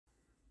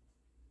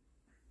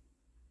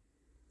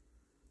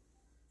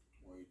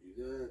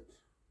do that.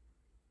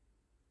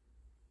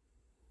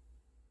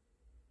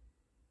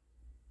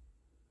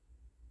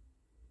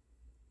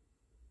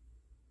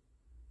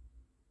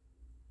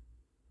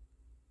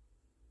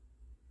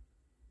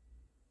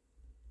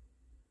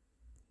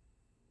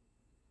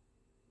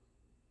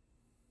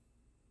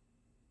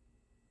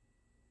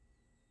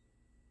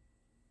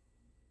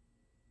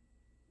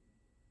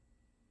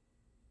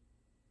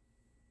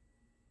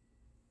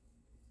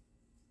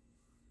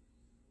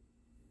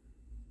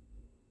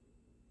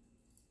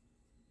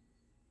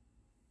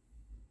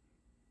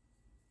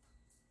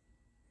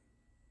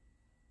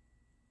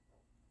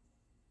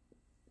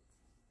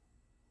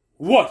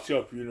 What's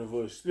up,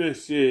 universe?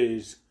 This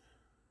is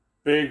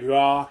Big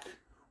Rock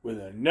with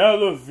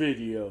another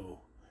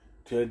video.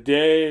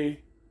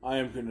 Today, I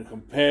am going to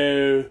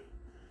compare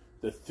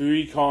the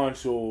three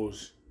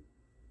consoles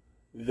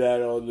that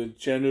are the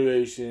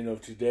generation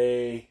of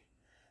today,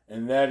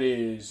 and that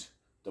is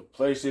the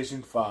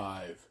PlayStation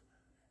 5,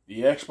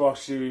 the Xbox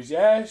Series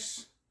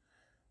S,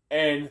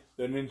 and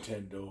the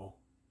Nintendo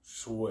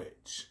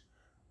Switch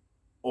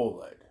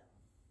OLED.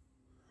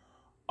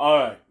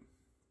 Alright.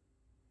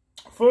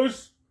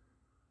 First,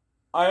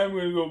 I am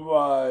going to go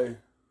by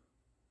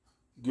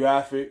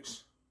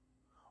graphics.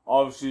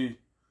 Obviously,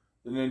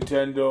 the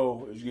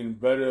Nintendo is getting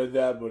better at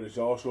that, but it's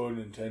also a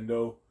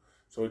Nintendo,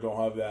 so it don't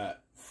have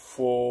that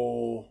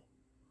full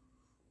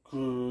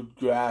good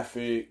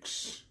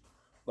graphics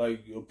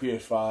like a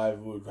PS5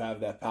 would have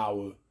that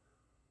power,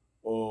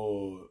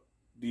 or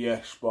the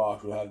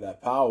Xbox would have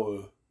that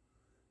power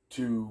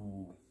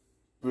to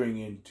bring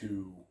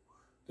into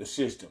the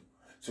system.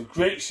 It's a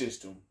great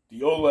system.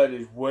 The OLED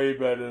is way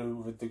better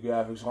with the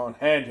graphics on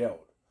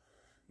handheld.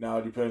 Now,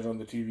 it depends on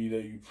the TV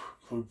that you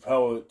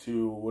propel it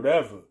to or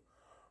whatever.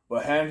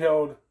 But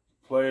handheld,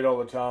 play it all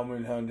the time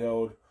in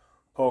handheld.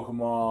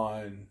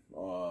 Pokemon,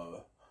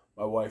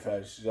 my wife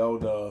has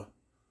Zelda.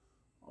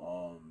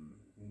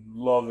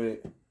 Love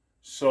it.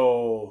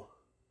 So,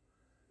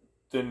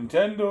 the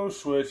Nintendo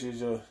Switch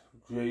is a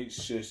great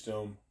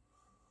system.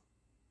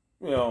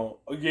 You know,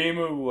 a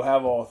gamer will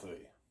have all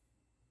three.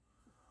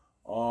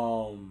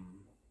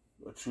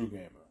 A true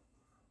gamer.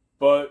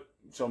 But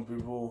some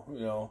people,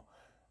 you know,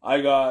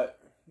 I got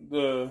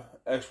the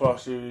Xbox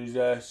Series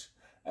S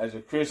as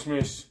a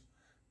Christmas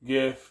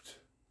gift,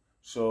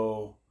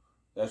 so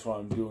that's why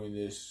I'm doing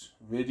this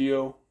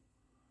video.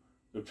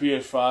 The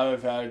PS5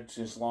 I've had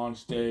since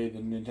launch day. The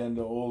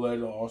Nintendo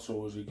OLED also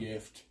was a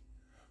gift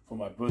for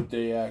my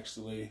birthday,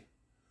 actually.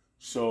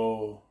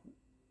 So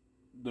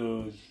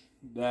there's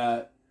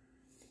that.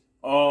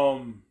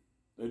 The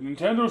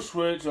Nintendo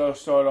Switch, I'll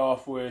start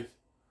off with.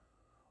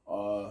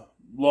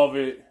 Love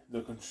it.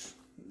 The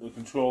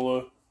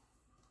controller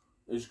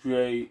is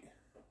great.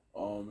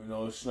 You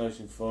know, it's nice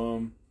and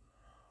firm.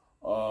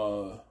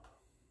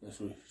 That's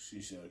what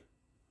she said.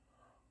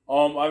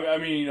 I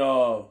mean,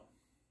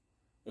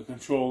 the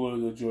controller,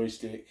 the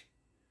joystick.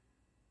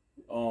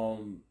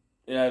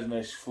 It has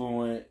nice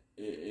fluent.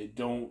 It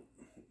don't,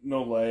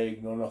 no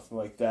lag, no nothing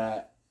like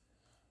that.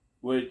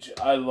 Which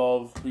I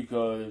love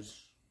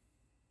because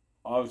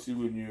obviously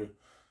when you're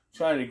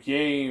trying to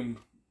game,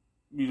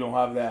 you don't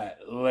have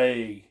that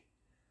leg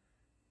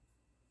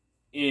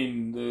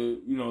in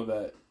the, you know,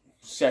 that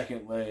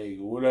second leg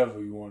or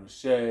whatever you want to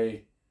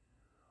say.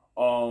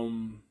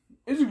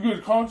 It's a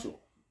good console.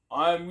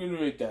 I'm going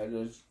to rate that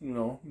as, you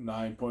know,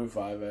 9.5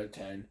 out of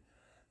 10.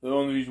 The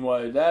only reason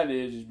why that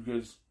is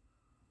because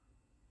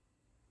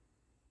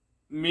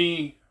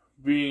me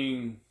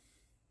being,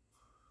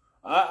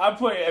 I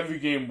play every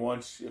game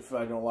once if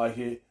I don't like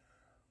it.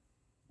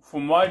 For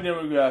my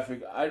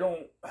demographic, I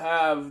don't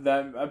have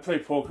that. I play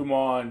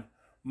Pokemon,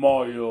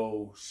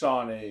 Mario,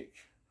 Sonic,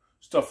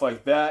 stuff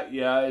like that.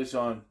 Yeah, it's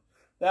on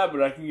that,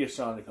 but I can get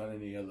Sonic on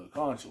any other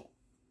console.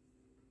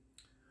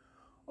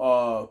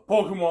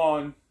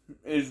 Pokemon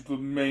is the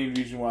main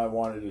reason why I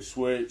wanted to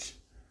switch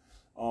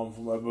for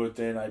my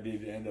birthday, and I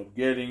did end up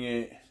getting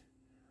it.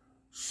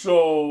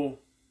 So,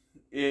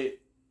 you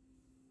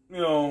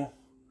know,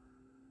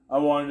 I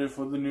wanted it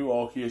for the new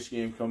Arceus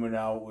game coming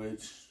out,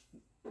 which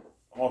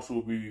also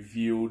will be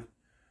reviewed.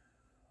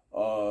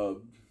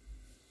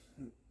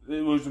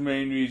 It was the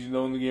main reason. The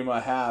only game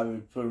I have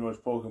is pretty much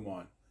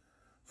Pokemon.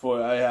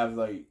 I have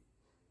like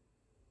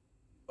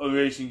a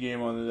racing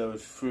game on it that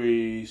was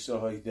free,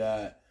 stuff like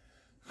that.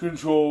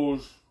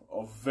 Controls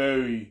are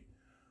very,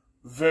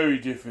 very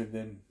different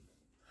than,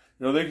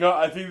 you know,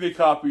 I think they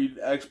copied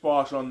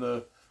Xbox on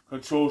the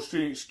control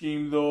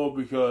scheme though,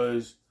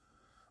 because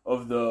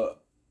of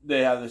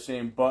they have the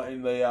same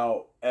button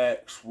layout,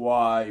 X,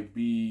 Y,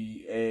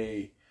 B,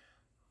 A,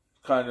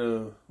 kind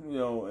of, you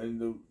know,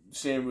 and the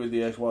same with the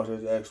Xbox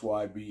as X,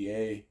 Y, B,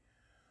 A.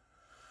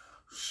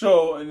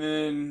 So, and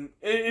then,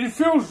 it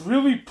feels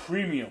really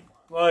premium.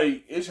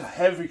 Like, it's a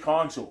heavy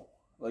console.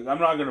 Like, I'm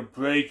not going to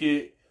break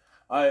it.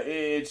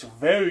 It's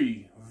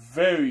very,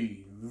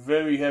 very,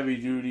 very heavy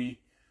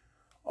duty.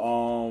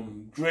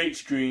 Great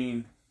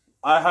screen.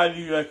 I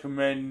highly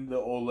recommend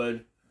the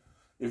OLED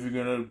if you're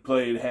going to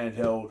play it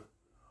handheld.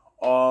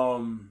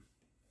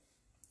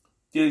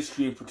 Get a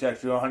screen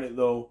protector on it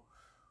though.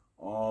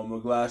 A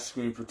glass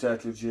screen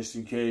protector just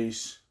in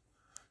case.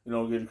 You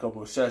know, get a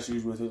couple of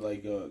accessories with it,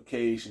 like a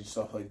case and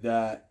stuff like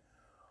that.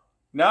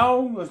 Now,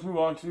 let's move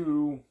on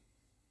to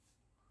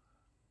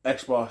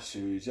Xbox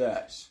Series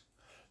S.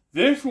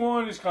 This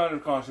one is kind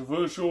of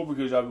controversial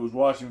because I was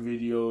watching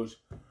videos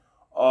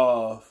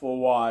for a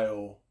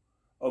while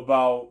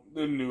about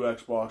the new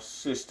Xbox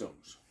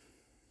systems.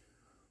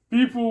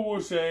 People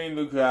were saying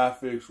the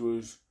graphics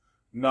was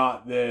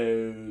not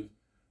there,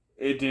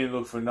 it didn't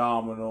look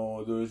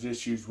phenomenal, there was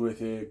issues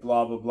with it,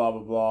 blah, blah, blah,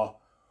 blah, blah.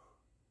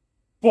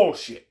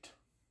 Bullshit.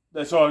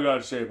 That's all I got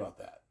to say about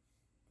that.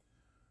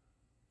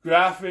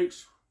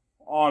 Graphics,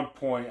 on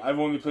point. I've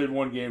only played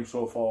one game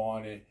so far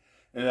on it,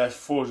 and that's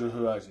Forza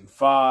Horizon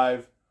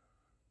 5.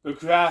 The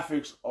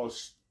graphics are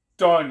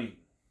stunning.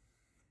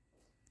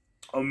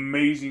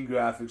 Amazing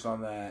graphics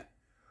on that.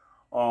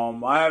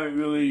 I haven't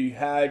really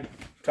had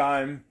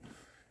time.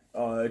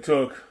 It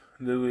took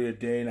literally a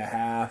day and a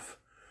half,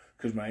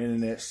 because my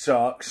internet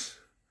sucks,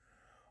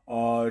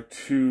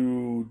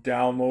 to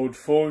download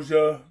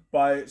Forza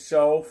by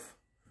itself.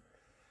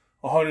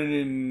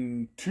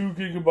 102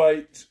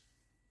 gigabytes.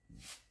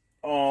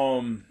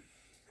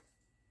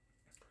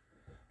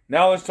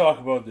 Now let's talk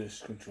about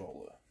this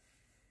controller.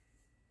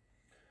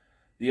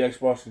 The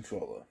Xbox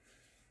controller.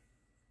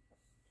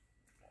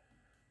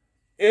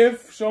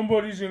 If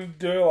somebody's going to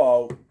deal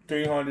out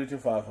 $300 to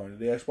 $500,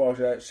 the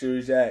Xbox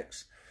Series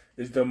X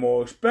is the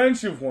more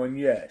expensive one,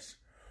 yes.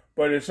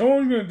 But if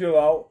someone's going to deal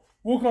out,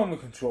 work on the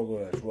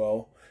controller as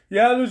well.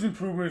 Yeah, there's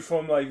improvements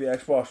from like the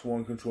Xbox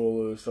One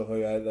controller, stuff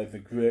like that, like the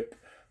grip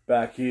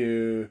back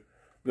here,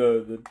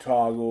 the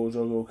toggles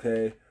are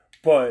okay.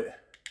 But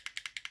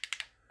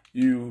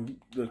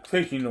the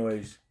clicking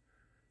noise,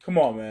 come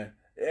on, man.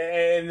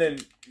 And then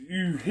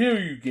you hear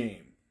your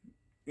game.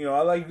 You know,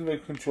 I like the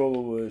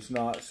controller where it's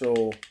not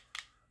so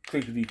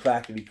clickety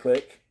clackety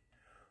click.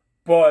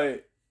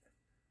 But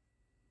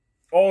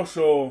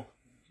also,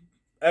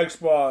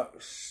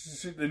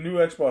 Xbox, the new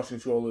Xbox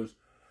controllers,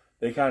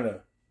 they kind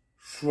of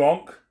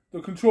shrunk the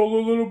controller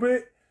a little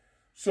bit.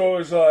 So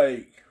it's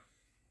like,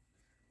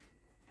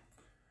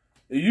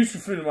 it used to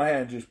fit in my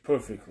hand just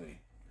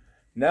perfectly.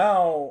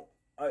 Now,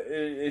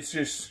 it's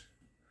just,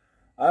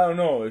 I don't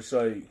know, it's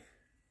like,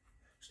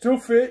 still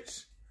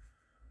fits,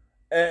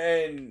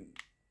 and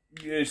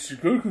it's a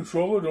good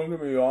controller, don't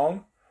get me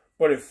wrong,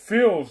 but it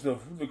feels, the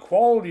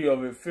quality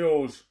of it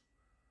feels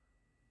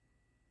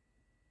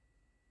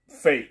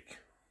fake.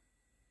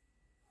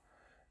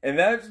 And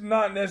that's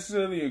not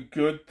necessarily a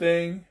good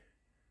thing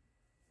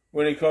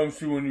when it comes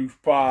to when you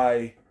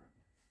buy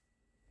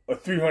a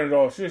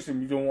 $300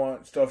 system. You don't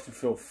want stuff to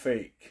feel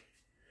fake,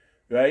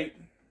 right?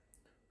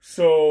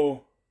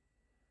 So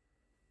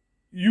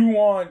you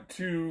want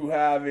to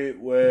have it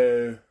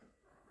where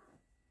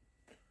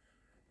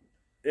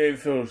it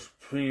feels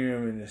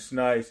premium and it's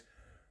nice.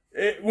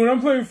 When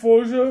I'm playing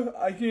Forza,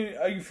 I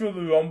can feel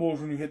the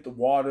rumbles when you hit the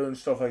water and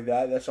stuff like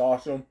that. That's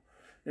awesome,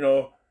 you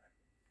know.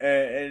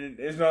 And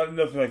it's not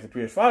nothing like the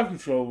PS5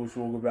 controller, which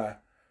we'll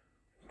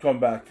come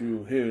back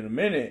to here in a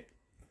minute.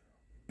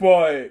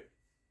 But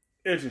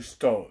it's a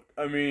start.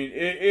 I mean,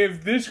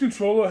 if this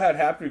controller had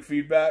haptic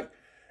feedback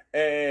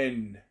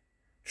and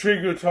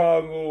trigger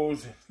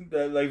toggles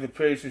that like the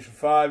PlayStation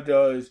 5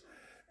 does,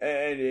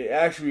 and it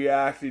actually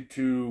reacted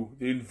to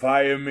the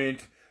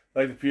environment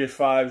like the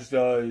PS5's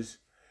does,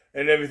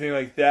 and everything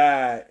like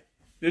that,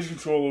 this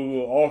controller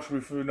will also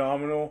be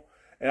phenomenal.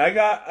 And I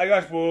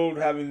got spoiled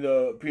having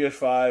the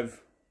PS5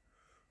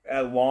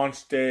 at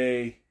launch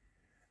day,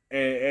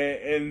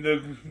 and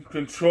the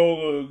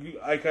controller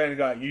I kind of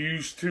got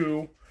used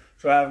to,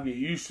 so I haven't get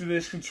used to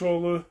this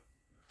controller.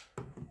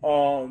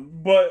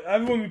 But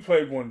I've only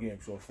played one game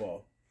so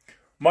far.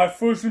 My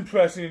first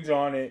impressions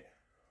on it,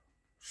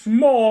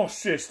 small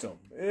system.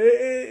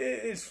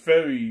 It's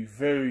very,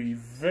 very,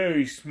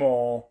 very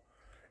small.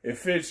 It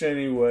fits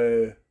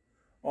anywhere.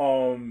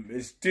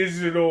 It's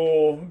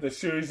digital. The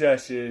Series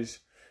S is.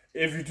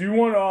 If you do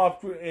want to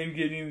opt in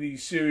getting the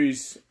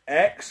Series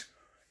X,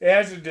 it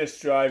has a disc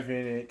drive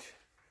in it.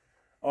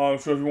 So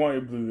if you want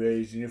your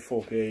Blu-rays and your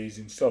 4Ks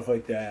and stuff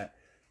like that,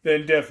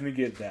 then definitely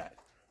get that.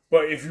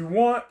 But if you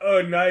want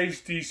a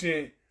nice,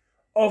 decent,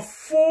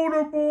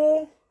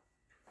 affordable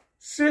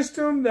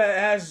system that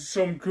has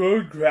some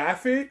good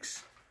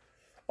graphics,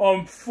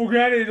 for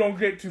granted, don't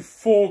get to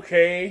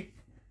 4K,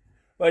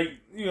 like,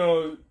 you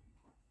know,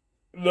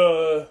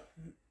 the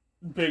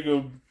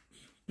bigger,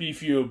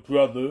 beefier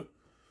brother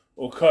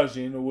or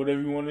cousin or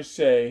whatever you want to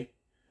say,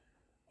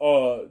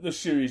 the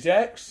Series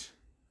X,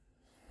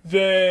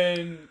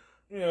 then,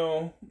 you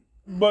know,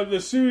 but the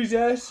Series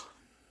S,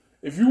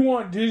 if you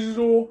want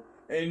digital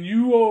and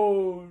you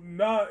are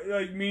not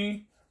like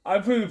me, I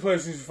play the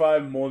PlayStation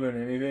 5 more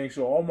than anything,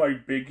 so all my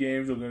big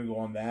games are going to go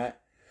on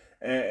that.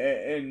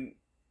 And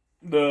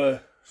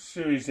the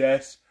Series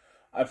S,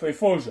 I play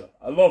Forza.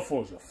 I love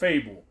Forza.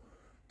 Fable.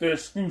 The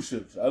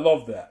exclusives. I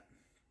love that.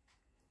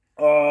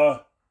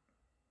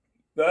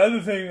 The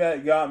other thing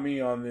that got me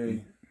on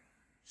the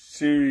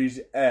Series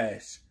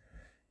S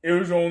it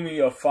was only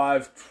a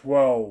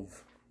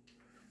 512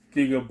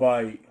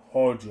 gigabyte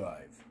hard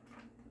drive.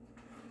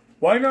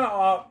 Why not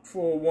opt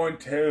for a 1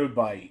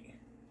 terabyte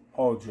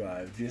hard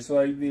drive, just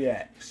like the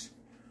X?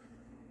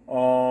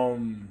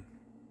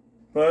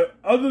 But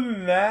other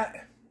than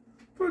that,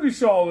 pretty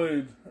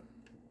solid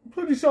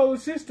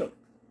system.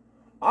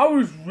 I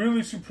was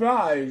really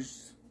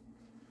surprised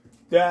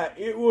that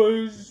it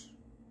was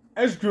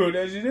as good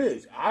as it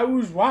is. I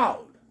was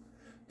wowed.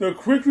 The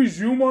quick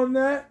resume on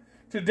that,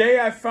 today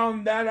I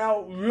found that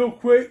out real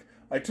quick.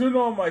 I turned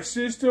on my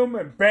system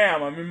and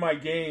bam, I'm in my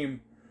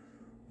game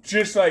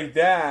just like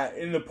that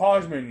in the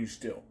pause menu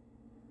still.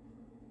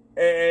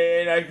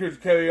 And I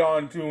could carry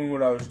on doing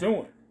what I was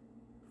doing.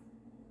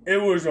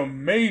 It was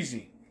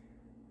amazing.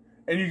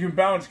 And you can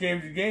bounce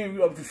game to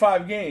game, up to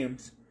 5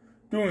 games,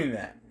 doing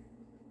that.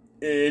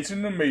 It's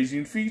an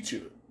amazing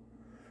feature.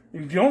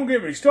 And don't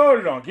get me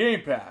started on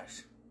Game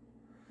Pass.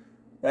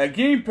 At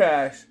Game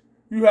Pass,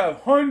 you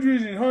have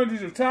hundreds and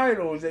hundreds of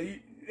titles that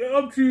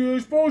up to your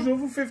disposal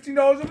for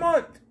 $15 a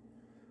month.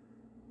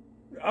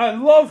 I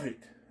love it.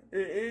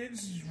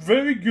 It's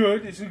very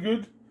good. It's a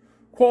good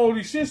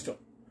quality system.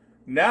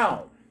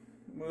 Now,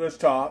 let's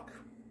talk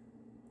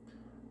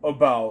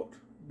about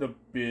the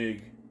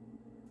big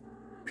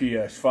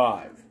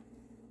PS5.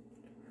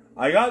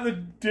 I got the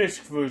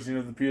disc version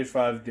of the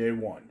PS5 day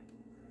one.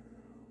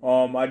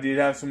 I did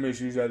have some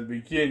issues at the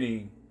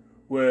beginning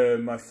where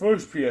my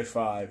first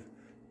PS5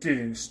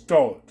 didn't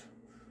start.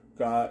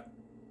 Got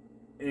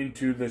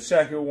into the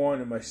second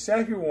one, and my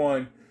second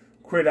one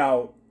quit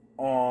out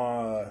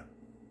on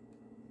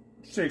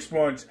 6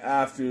 months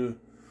after,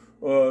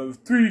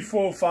 3,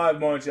 4, 5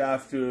 months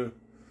after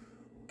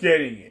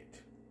getting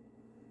it.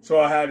 So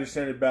I had to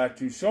send it back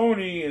to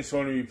Sony, and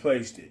Sony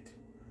replaced it.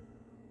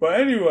 But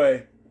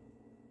anyway,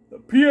 the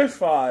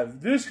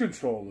PS5, this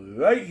controller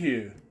right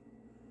here,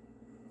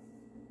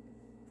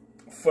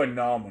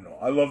 phenomenal.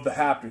 I love the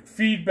haptic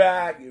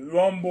feedback. It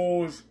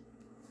rumbles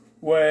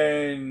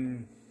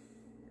when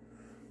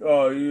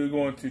you're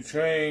going through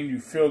terrain. You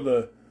feel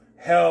the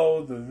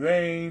hell, the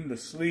rain, the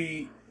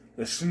sleet,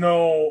 the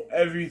snow,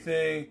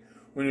 everything.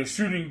 When you're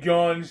shooting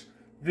guns,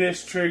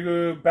 this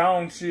trigger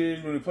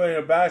bounces. When you're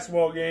playing a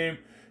basketball game,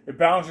 it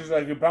bounces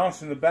like you're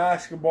bouncing the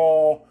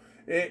basketball.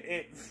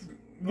 It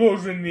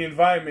goes in the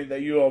environment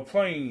that you are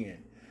playing in.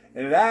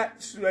 And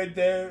that right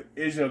there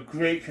is a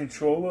great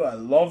controller. I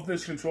love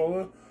this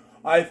controller.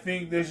 I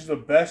think this is the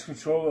best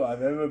controller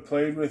I've ever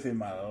played with in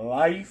my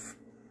life.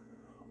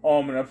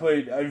 And I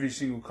played every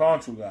single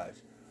console,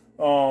 guys.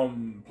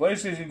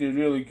 PlayStation did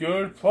really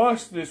good.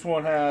 Plus, this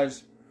one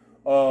has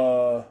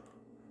a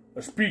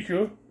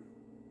speaker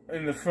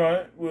in the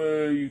front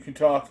where you can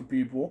talk to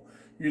people.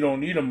 You don't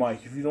need a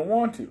mic if you don't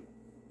want to.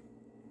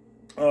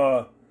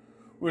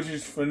 Which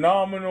is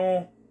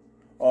phenomenal.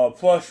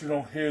 Plus, you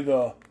don't hear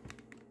the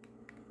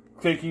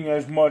clicking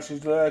as much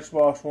as the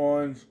Xbox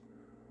ones.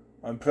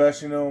 I'm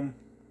pressing them.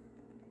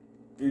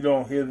 You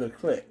don't hear the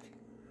click.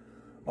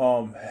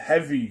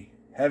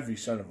 Heavy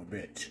son of a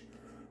bitch.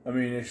 I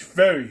mean, it's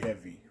very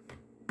heavy.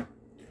 The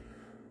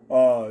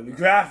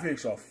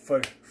graphics are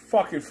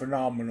fucking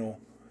phenomenal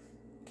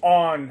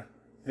on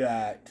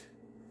that.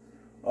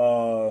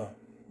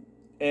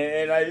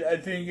 And I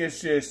think it's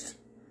just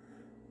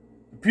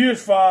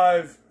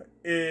PS5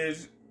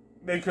 is,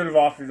 they could have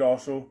opted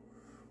also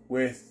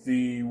with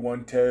the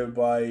 1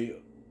 terabyte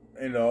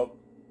and up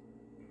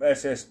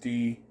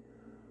SSD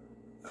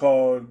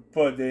card,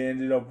 but they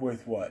ended up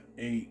with what,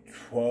 8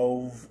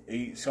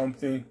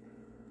 something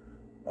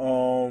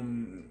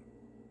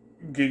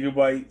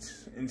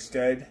gigabytes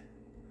instead.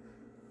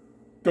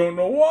 Don't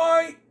know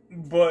why,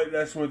 but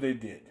that's what they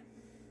did.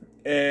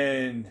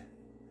 And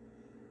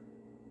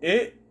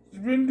it's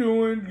been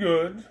doing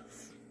good.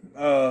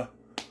 I'm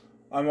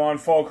on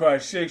Far Cry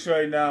 6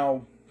 right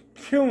now,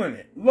 killing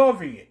it,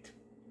 loving it.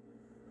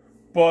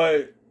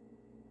 But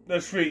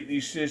let's rate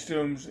these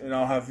systems, and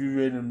I'll have you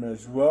rate them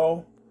as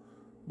well,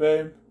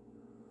 babe.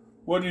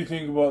 What do you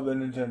think about the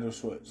Nintendo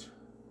Switch?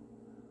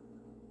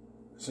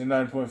 It's a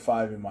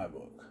 9.5 in my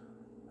book,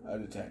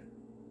 out of 10.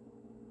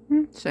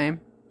 Same.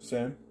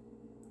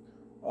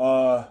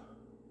 How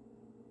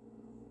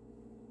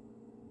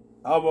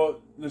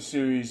about the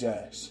Series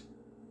S?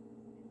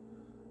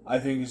 I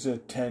think it's a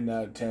 10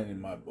 out of 10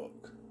 in my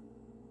book.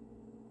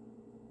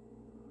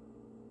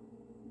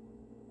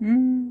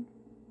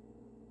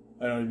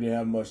 I don't even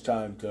have much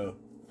time to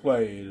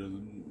play it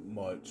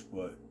much,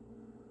 but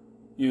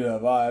either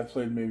have I. I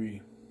played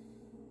maybe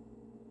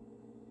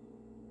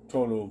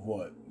total of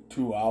what,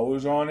 2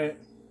 hours on it?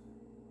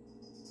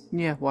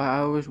 Yeah, while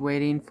I was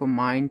waiting for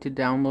mine to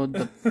download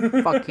the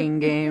fucking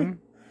game.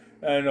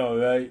 I know,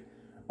 right?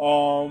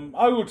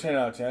 I'll go 10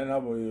 out of 10. How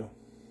about you?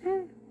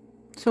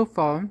 So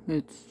far,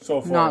 it's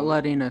not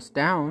letting us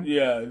down.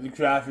 Yeah, the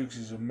graphics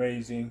is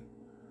amazing.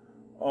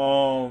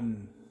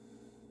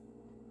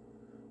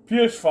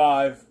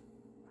 PS5.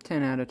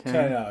 10 out of 10.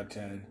 10 out of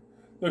 10.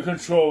 The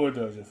controller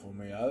does it for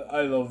me.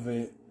 I love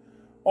it.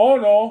 All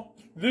in all,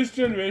 this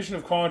generation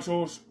of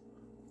consoles,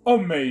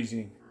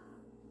 amazing.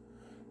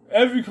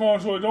 every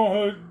console. Don't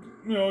hurt,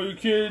 your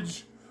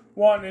kids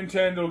want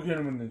Nintendo, get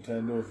them a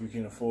Nintendo if you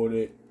can afford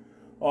it.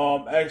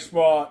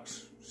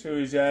 Xbox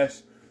Series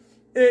S,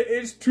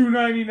 it's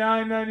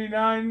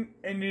 $299.99,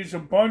 and there's a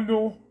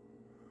bundle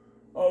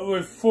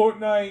with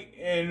Fortnite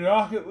and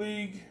Rocket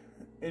League,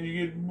 and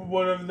you get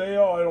whatever they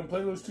are. I don't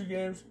play those two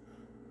games.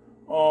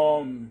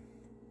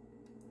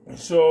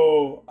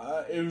 So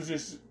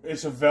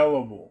it's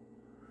available.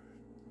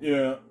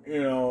 Yeah,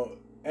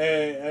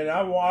 and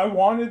I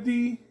wanted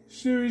the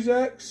Series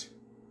X,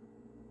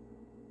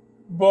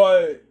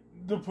 but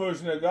the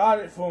person that got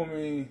it for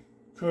me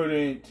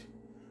couldn't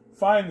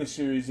find the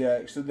Series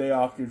X, so they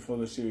opted for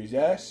the Series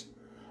S.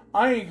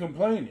 I ain't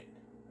complaining.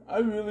 I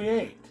really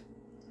ain't.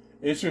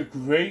 It's a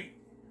great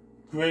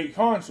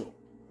console.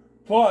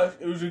 Plus,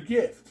 it was a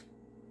gift.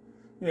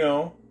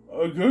 A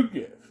good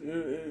gift.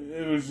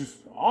 It was just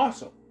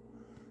awesome.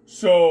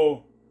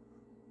 So,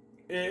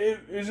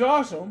 it's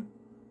awesome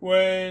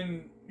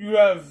when you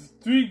have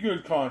 3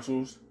 good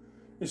consoles.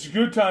 It's a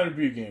good time to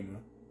be a gamer.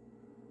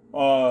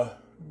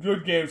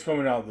 Good games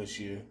coming out this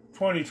year.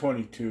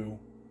 2022.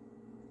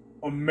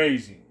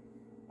 Amazing.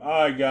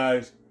 Alright,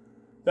 guys.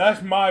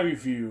 That's my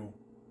review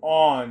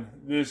on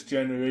this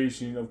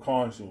generation of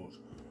consoles.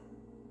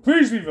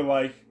 Please leave a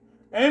like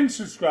and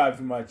subscribe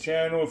to my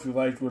channel if you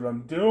liked what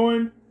I'm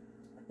doing.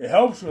 It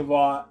helps me a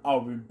lot.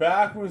 I'll be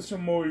back with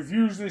some more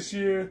reviews this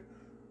year.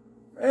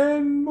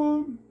 And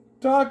we'll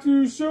talk to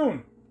you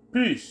soon.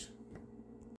 Peace.